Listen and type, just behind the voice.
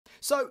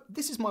So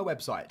this is my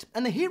website,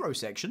 and the hero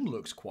section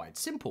looks quite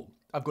simple.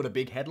 I've got a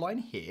big headline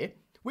here,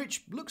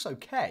 which looks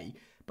okay,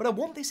 but I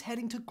want this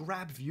heading to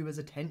grab viewers'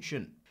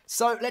 attention.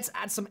 So let's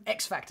add some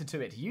X factor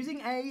to it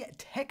using a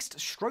text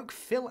stroke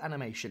fill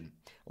animation,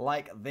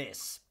 like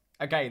this.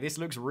 Okay, this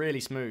looks really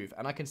smooth,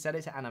 and I can set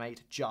it to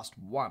animate just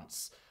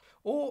once,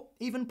 or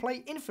even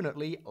play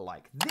infinitely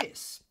like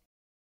this.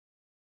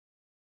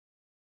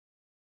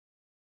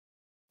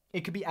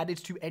 It could be added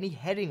to any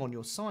heading on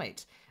your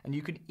site, and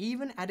you can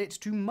even add it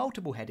to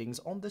multiple headings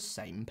on the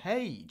same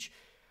page.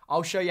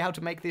 I'll show you how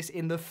to make this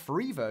in the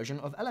free version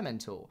of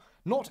Elementor,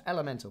 not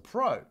Elementor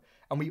Pro,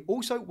 and we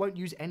also won't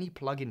use any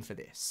plugin for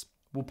this.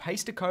 We'll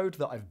paste a code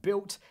that I've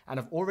built, and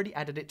I've already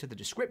added it to the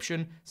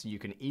description, so you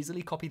can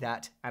easily copy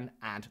that and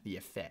add the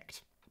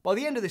effect. By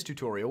the end of this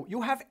tutorial,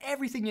 you'll have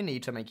everything you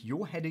need to make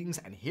your headings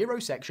and hero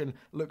section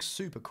look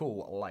super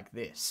cool like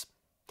this.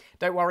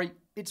 Don't worry,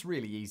 it's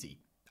really easy.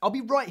 I'll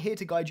be right here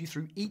to guide you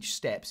through each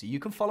step so you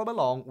can follow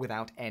along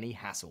without any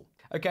hassle.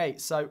 Okay,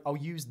 so I'll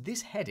use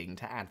this heading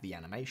to add the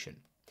animation.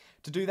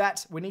 To do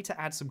that, we need to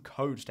add some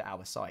code to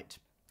our site.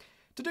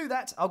 To do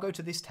that, I'll go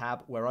to this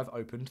tab where I've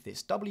opened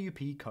this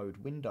WP code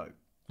window.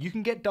 You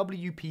can get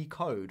WP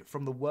code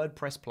from the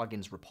WordPress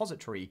plugins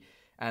repository,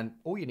 and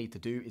all you need to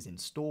do is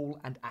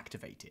install and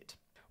activate it.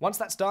 Once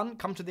that's done,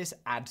 come to this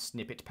Add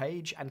Snippet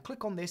page and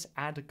click on this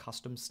Add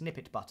Custom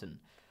Snippet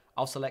button.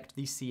 I'll select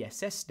the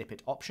CSS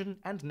snippet option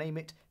and name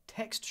it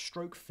Text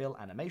Stroke Fill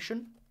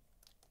Animation,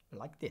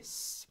 like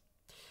this.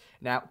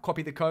 Now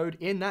copy the code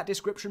in that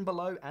description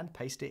below and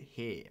paste it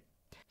here.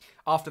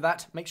 After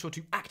that, make sure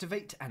to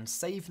activate and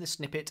save the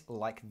snippet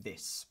like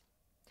this.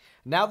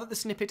 Now that the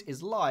snippet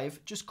is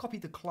live, just copy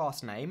the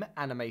class name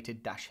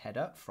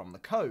animated-header from the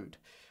code.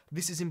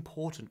 This is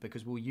important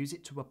because we'll use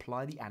it to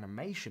apply the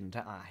animation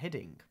to our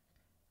heading.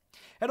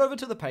 Head over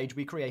to the page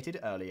we created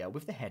earlier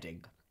with the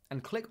heading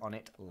and click on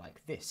it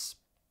like this.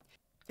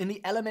 In the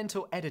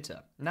Elementor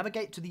editor,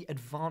 navigate to the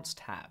Advanced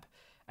tab,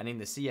 and in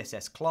the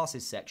CSS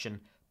classes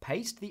section,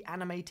 paste the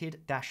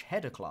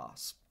animated-header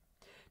class.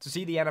 To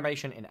see the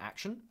animation in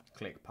action,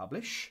 click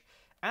Publish,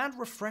 and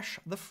refresh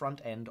the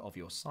front end of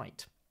your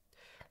site.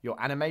 Your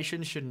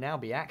animation should now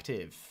be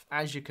active.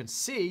 As you can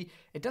see,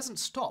 it doesn't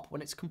stop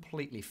when it's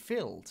completely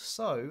filled,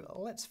 so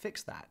let's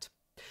fix that.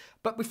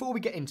 But before we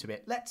get into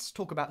it, let's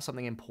talk about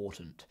something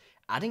important.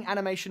 Adding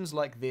animations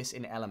like this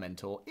in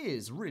Elementor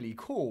is really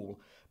cool,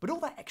 but all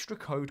that extra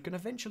code can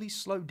eventually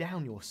slow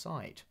down your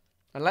site.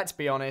 And let's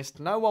be honest,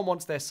 no one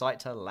wants their site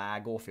to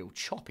lag or feel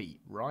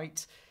choppy,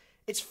 right?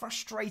 It's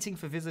frustrating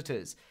for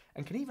visitors,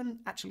 and can even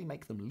actually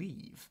make them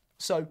leave.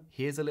 So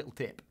here's a little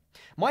tip.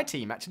 My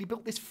team actually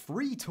built this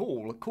free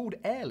tool called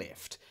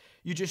Airlift.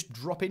 You just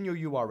drop in your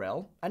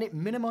URL, and it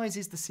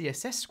minimizes the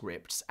CSS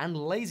scripts and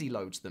lazy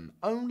loads them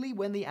only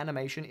when the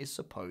animation is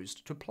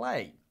supposed to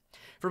play.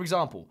 For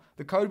example,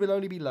 the code will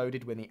only be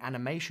loaded when the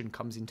animation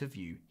comes into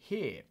view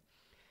here.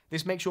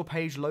 This makes your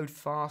page load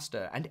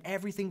faster, and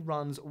everything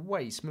runs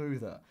way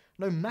smoother,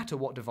 no matter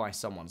what device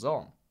someone's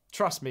on.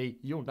 Trust me,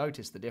 you'll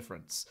notice the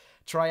difference.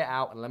 Try it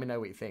out and let me know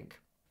what you think.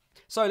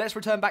 So let's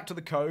return back to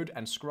the code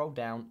and scroll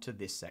down to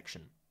this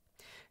section.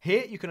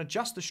 Here you can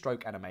adjust the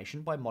stroke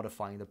animation by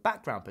modifying the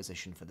background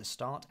position for the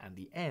start and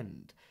the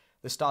end.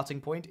 The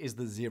starting point is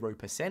the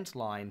 0%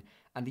 line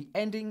and the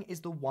ending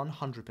is the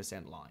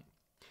 100% line.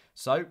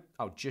 So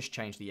I'll just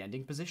change the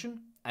ending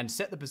position and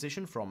set the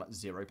position from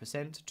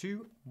 0%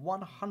 to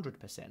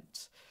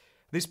 100%.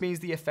 This means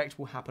the effect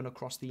will happen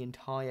across the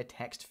entire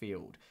text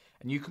field,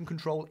 and you can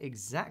control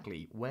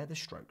exactly where the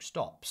stroke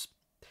stops.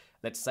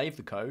 Let's save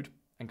the code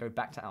and go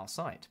back to our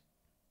site.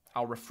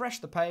 I'll refresh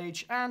the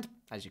page and,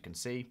 as you can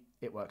see,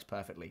 it works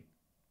perfectly.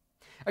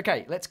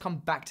 Okay, let's come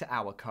back to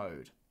our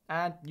code.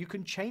 And you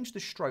can change the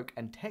stroke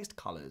and text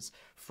colors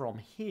from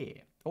here,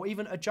 or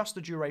even adjust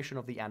the duration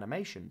of the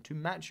animation to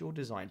match your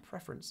design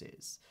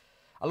preferences.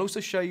 I'll also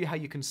show you how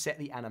you can set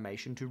the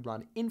animation to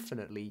run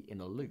infinitely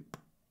in a loop.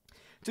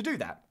 To do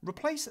that,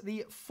 replace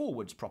the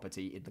forwards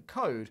property in the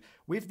code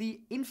with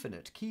the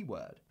infinite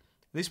keyword.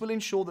 This will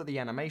ensure that the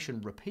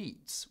animation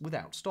repeats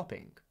without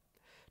stopping.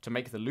 To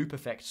make the loop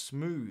effect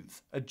smooth,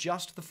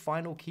 adjust the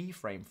final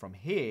keyframe from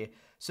here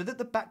so that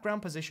the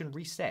background position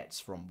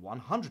resets from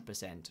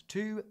 100%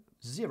 to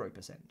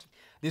 0%.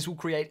 This will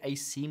create a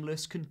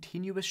seamless,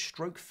 continuous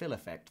stroke fill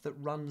effect that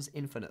runs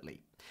infinitely.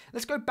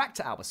 Let's go back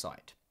to our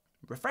site,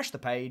 refresh the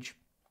page,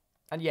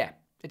 and yeah,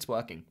 it's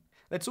working.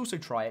 Let's also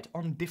try it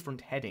on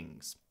different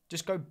headings.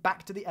 Just go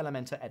back to the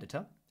Elementor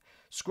editor,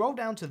 scroll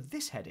down to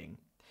this heading,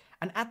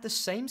 and add the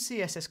same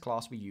CSS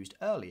class we used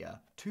earlier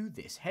to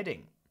this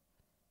heading.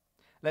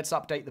 Let's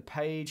update the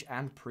page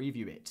and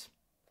preview it.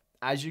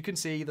 As you can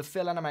see, the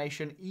fill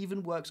animation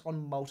even works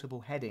on multiple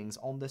headings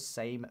on the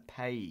same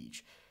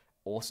page.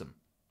 Awesome.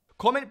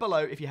 Comment below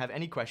if you have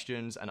any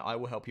questions and I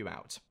will help you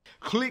out.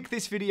 Click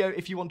this video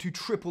if you want to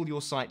triple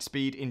your site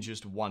speed in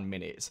just 1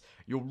 minute.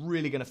 You're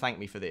really going to thank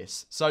me for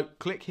this. So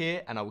click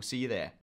here and I will see you there.